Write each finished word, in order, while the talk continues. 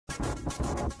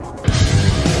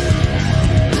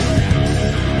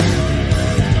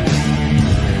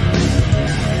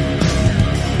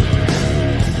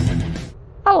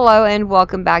Hello and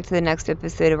welcome back to the next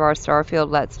episode of our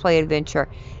Starfield Let's Play adventure.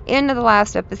 In the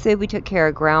last episode we took care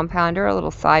of Ground Pounder, a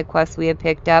little side quest we had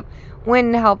picked up, went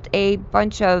and helped a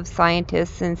bunch of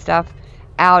scientists and stuff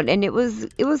out, and it was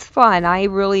fun. I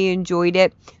really enjoyed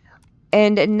it.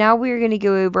 And now we're going to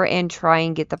go over and try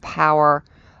and get the power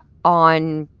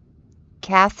on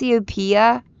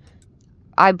Cassiopeia.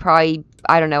 I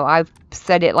don't know, I've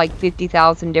said it like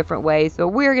 50,000 different ways, but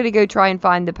we're going to go try and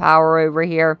find the power over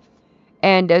here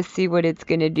and see what it's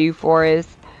going to do for us.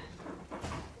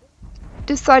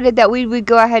 Decided that we would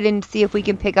go ahead and see if we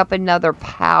can pick up another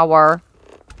power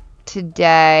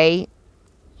today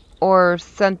or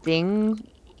something.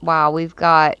 Wow, we've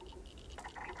got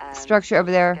structure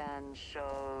over there.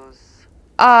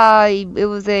 It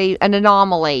was an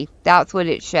anomaly. That's what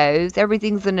it shows.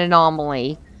 Everything's an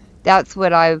anomaly. That's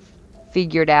what I've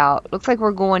figured out. Looks like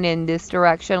we're going in this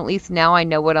direction. At least now I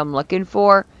know what I'm looking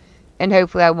for. And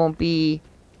hopefully I won't be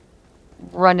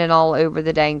running all over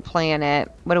the dang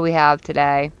planet. What do we have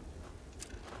today?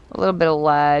 A little bit of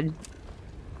lead.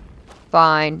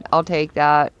 Fine, I'll take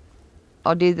that.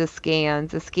 I'll do the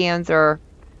scans. The scans are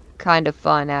kind of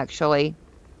fun, actually.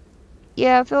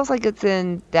 Yeah, it feels like it's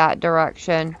in that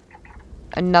direction.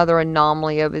 Another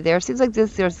anomaly over there. Seems like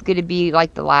this is going to be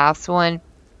like the last one.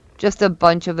 Just a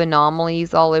bunch of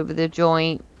anomalies all over the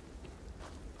joint.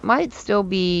 Might still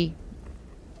be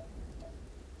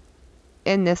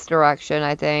in this direction,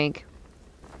 I think.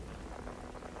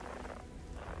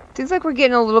 Seems like we're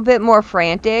getting a little bit more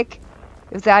frantic.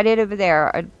 Is that it over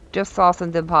there? I just saw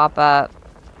something pop up.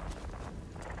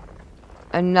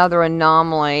 Another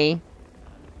anomaly.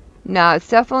 No, it's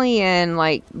definitely in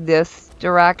like this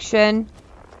direction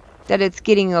that it's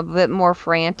getting a bit more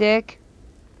frantic.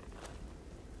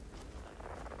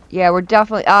 Yeah, we're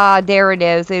definitely... Ah, there it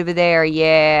is over there.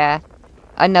 Yeah.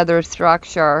 Another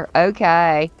structure.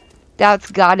 Okay.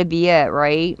 That's gotta be it,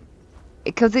 right?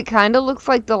 Because it kind of looks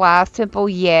like the last temple.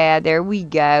 Yeah, there we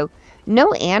go.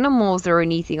 No animals or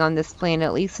anything on this planet,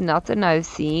 at least nothing I've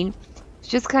seen. It's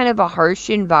just kind of a harsh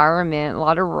environment. A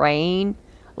lot of rain.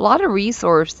 A lot of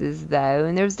resources, though.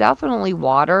 And there's definitely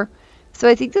water. So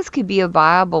I think this could be a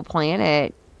viable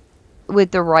planet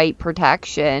with the right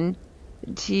protection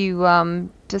to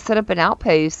set up an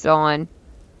outpost on.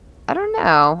 I don't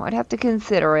know. I'd have to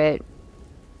consider it.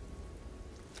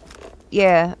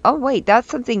 Yeah. Oh, wait. That's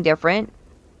something different.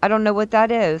 I don't know what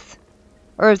that is.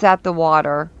 Or is that the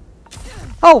water?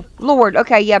 Oh, Lord.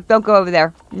 Okay, yep. Don't go over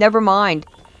there. Never mind.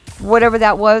 Whatever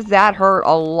that was, that hurt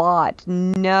a lot.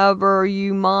 Never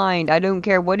you mind. I don't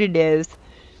care what it is.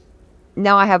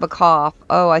 Now I have a cough.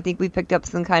 Oh, I think we picked up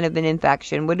some kind of an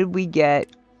infection. What did we get?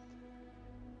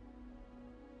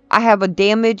 I have a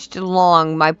damaged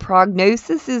lung. My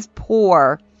prognosis is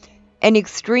poor. And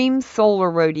extreme solar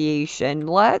radiation.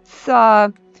 Let's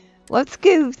go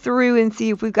through and see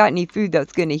if we've got any food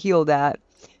that's going to heal that.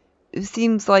 It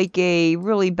seems like a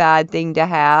really bad thing to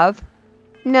have.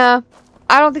 Nah,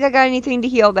 I don't think I got anything to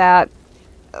heal that.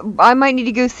 I might need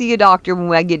to go see a doctor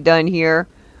when I get done here.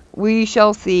 We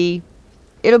shall see.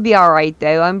 It'll be alright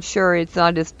though. I'm sure it's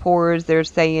not as poor as they're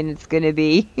saying it's going to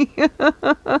be.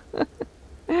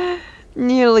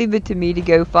 Leave it to me to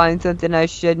go find something I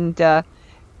shouldn't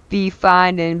be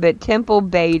finding, but Temple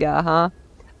Beta, huh?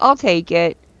 I'll take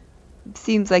it.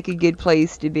 Seems like a good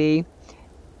place to be.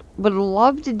 Would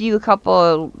love to do a couple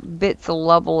of bits of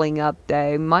leveling up,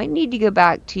 though. Might need to go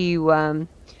back to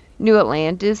New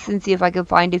Atlantis and see if I can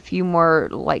find a few more,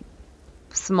 like,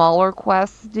 smaller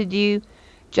quests to do,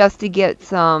 just to get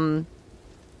some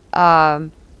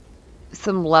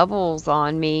levels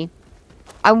on me.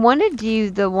 I want to do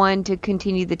the one to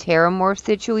continue the Terramorph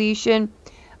situation,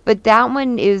 but that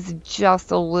one is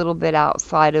just a little bit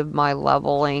outside of my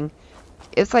leveling.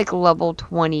 It's like level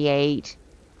 28.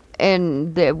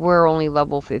 And we're only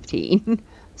level 15.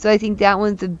 So I think that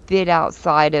one's a bit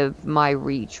outside of my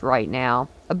reach right now.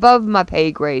 Above my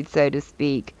pay grade, so to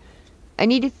speak. I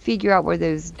need to figure out where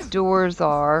those doors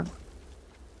are.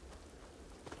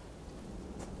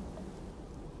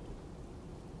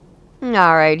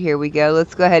 Alright, here we go.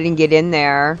 Let's go ahead and get in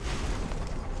there.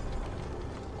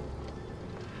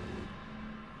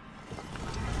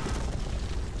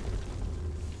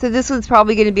 So this one's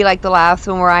probably going to be like the last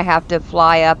one where I have to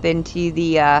fly up into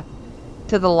the,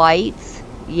 to the lights.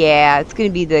 Yeah, it's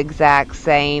going to be the exact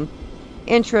same.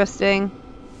 Interesting.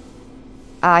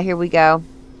 Here we go.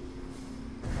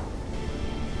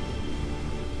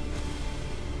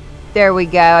 There we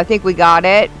go. I think we got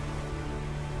it.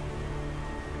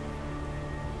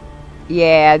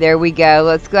 Yeah, there we go.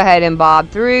 Let's go ahead and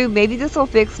bob through. Maybe this will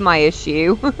fix my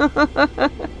issue.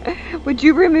 Would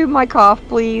you remove my cough,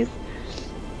 please?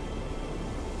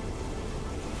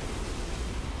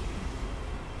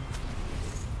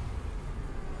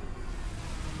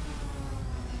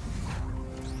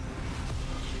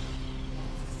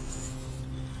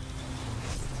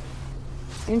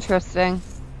 Interesting.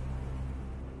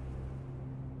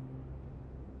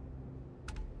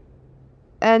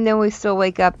 And then we still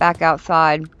wake up back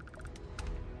outside.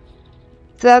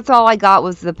 So that's all I got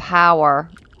was the power.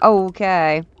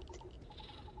 Okay.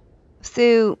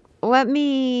 So let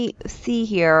me see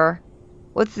here.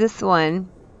 What's this one?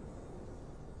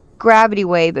 Gravity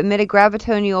wave. Emit a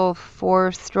gravitational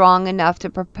force strong enough to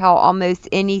propel almost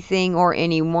anything or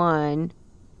anyone.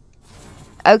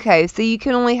 Okay, so you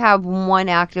can only have one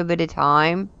active at a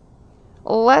time.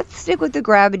 Let's stick with the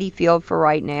gravity field for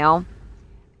right now.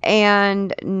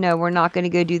 And no, we're not going to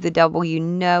go do the W,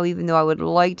 no, even though I would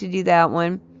like to do that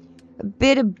one. A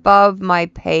bit above my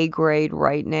pay grade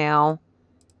right now,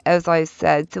 as I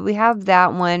said. So we have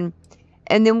that one.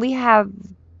 And then we have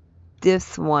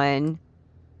this one.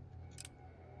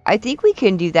 I think we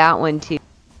can do that one too.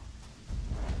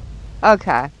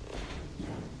 Okay.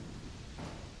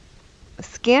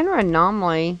 Scanner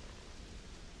anomaly.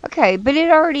 Okay, but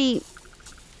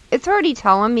it's already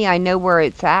telling me I know where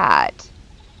it's at.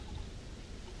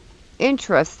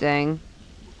 Interesting.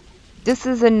 This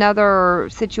is another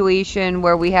situation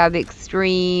where we have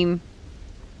extreme...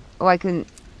 Oh, I can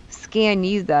scan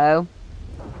you, though.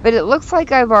 But it looks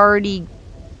like I've already...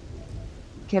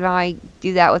 Can I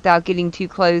do that without getting too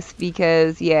close?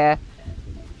 Because, yeah,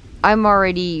 I'm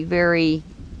already very...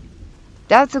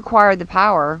 That's acquired the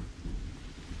power.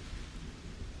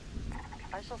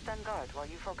 I shall stand guard while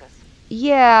you focus.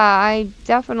 Yeah, I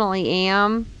definitely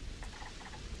am.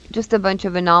 Just a bunch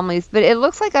of anomalies, but it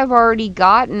looks like I've already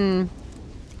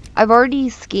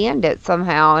scanned it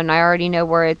somehow, and I already know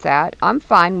where it's at. I'm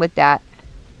fine with that.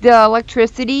 The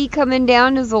electricity coming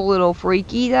down is a little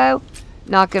freaky, though,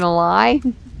 not gonna lie.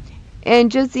 And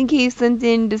just in case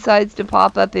something decides to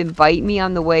pop up and bite me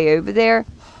on the way over there,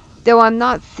 though I'm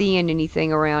not seeing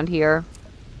anything around here.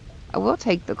 I will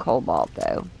take the cobalt,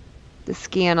 though. The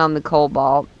scan on the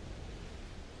cobalt.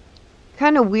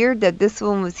 Kind of weird that this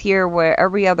one was here where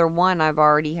every other one I've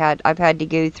had to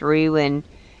go through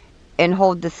and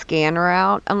hold the scanner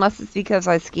out, unless it's because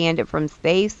I scanned it from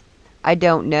space. I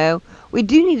don't know. We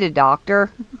do need a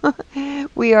doctor.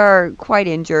 We are quite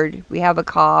injured. We have a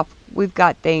cough. We've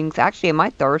got things. Actually, am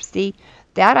I thirsty?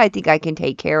 That I think I can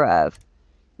take care of.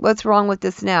 What's wrong with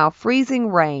this now? Freezing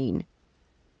rain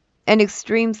and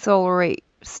extreme solar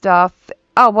stuff.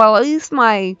 Oh, well, at least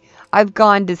I've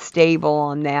gone to stable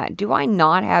on that. Do I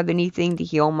not have anything to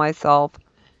heal myself?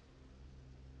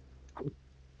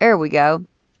 There we go.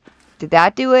 Did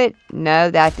that do it? No,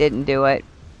 that didn't do it.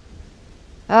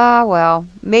 Ah, well.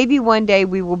 Maybe one day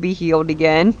we will be healed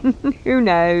again. Who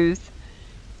knows?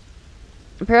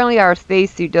 Apparently our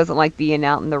spacesuit doesn't like being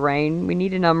out in the rain. We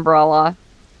need an umbrella.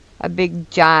 A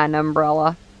big, giant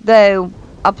umbrella. Though,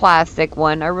 a plastic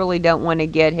one. I really don't want to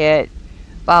get hit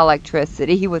by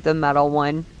electricity with a metal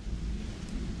one.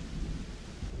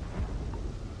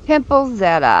 Temple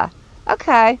Zeta.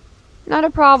 Okay. Not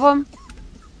a problem.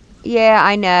 Yeah,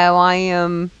 I know.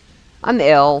 I'm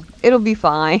ill. It'll be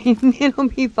fine. It'll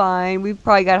be fine. We've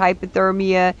probably got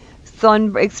hypothermia,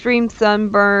 extreme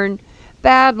sunburn,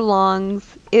 bad lungs.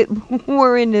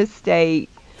 We're in a state.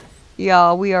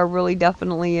 Yeah, we are really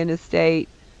definitely in a state.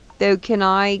 Though, can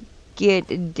I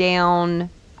get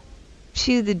down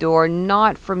to the door?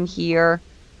 Not from here.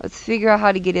 Let's figure out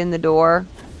how to get in the door.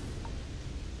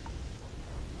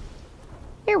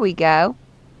 Here we go.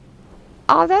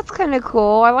 Oh, that's kind of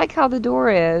cool. I like how the door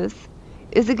is.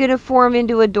 Is it going to form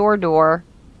into a door?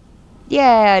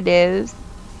 Yeah, it is.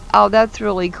 Oh, that's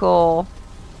really cool.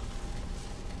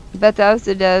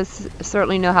 Bethesda does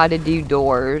certainly know how to do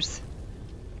doors.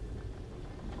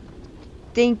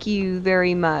 Thank you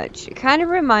very much. It kind of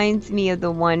reminds me of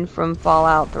the one from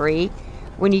Fallout 3.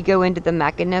 When you go into the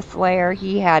Mechanist lair,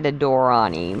 he had a door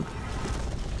on him.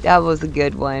 That was a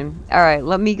good one. Alright,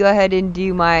 let me go ahead and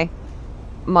do my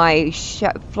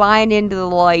flying into the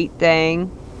light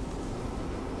thing.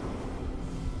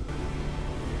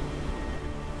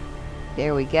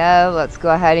 There we go. Let's go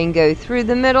ahead and go through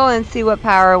the middle and see what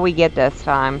power we get this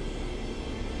time.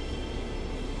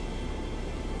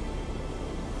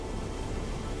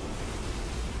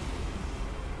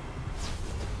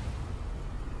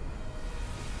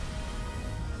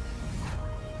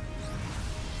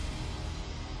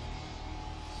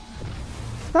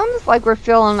 It's almost like we're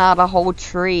filling out a whole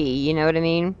tree, you know what I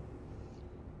mean?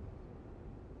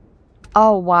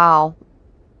 Oh, wow.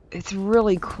 It's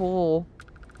really cool.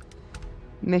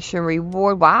 Mission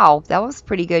reward. Wow, that was a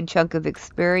pretty good chunk of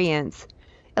experience.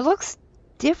 It looks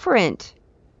different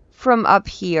from up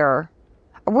here.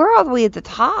 We're all the way at the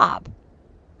top.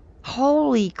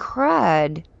 Holy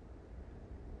crud.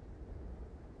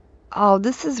 Oh,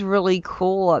 this is really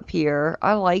cool up here.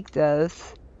 I like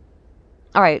this.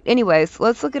 Alright, anyways,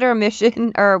 let's look at our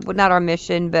mission. Or, well, not our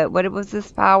mission, but what was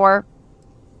this power?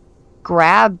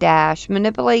 Grab dash.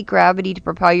 Manipulate gravity to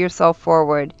propel yourself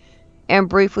forward and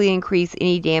briefly increase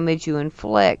any damage you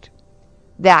inflict.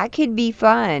 That could be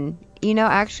fun. You know,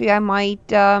 actually, I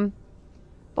might,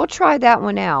 we'll try that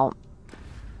one out.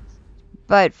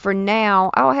 But for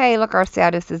now, oh, hey, look, our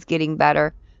status is getting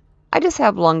better. I just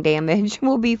have lung damage.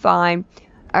 We'll be fine.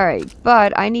 Alright,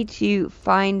 but I need to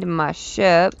find my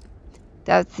ship.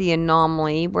 That's the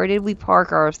anomaly. Where did we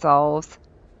park ourselves?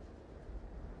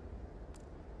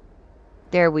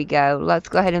 There we go. Let's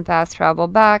go ahead and fast travel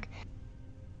back.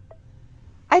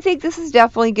 I think this is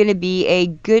definitely going to be a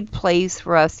good place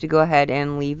for us to go ahead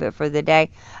and leave it for the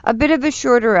day. A bit of a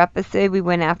shorter episode. We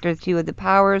went after 2 of the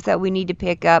powers that we need to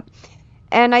pick up.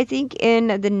 And I think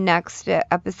in the next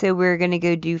episode, we're going to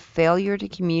go do failure to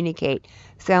communicate.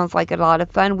 Sounds like a lot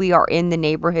of fun. We are in the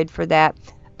neighborhood for that.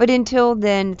 But until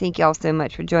then, thank y'all so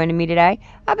much for joining me today.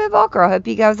 I've been Volker. I hope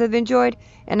you guys have enjoyed.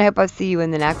 And I hope I'll see you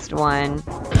in the next one.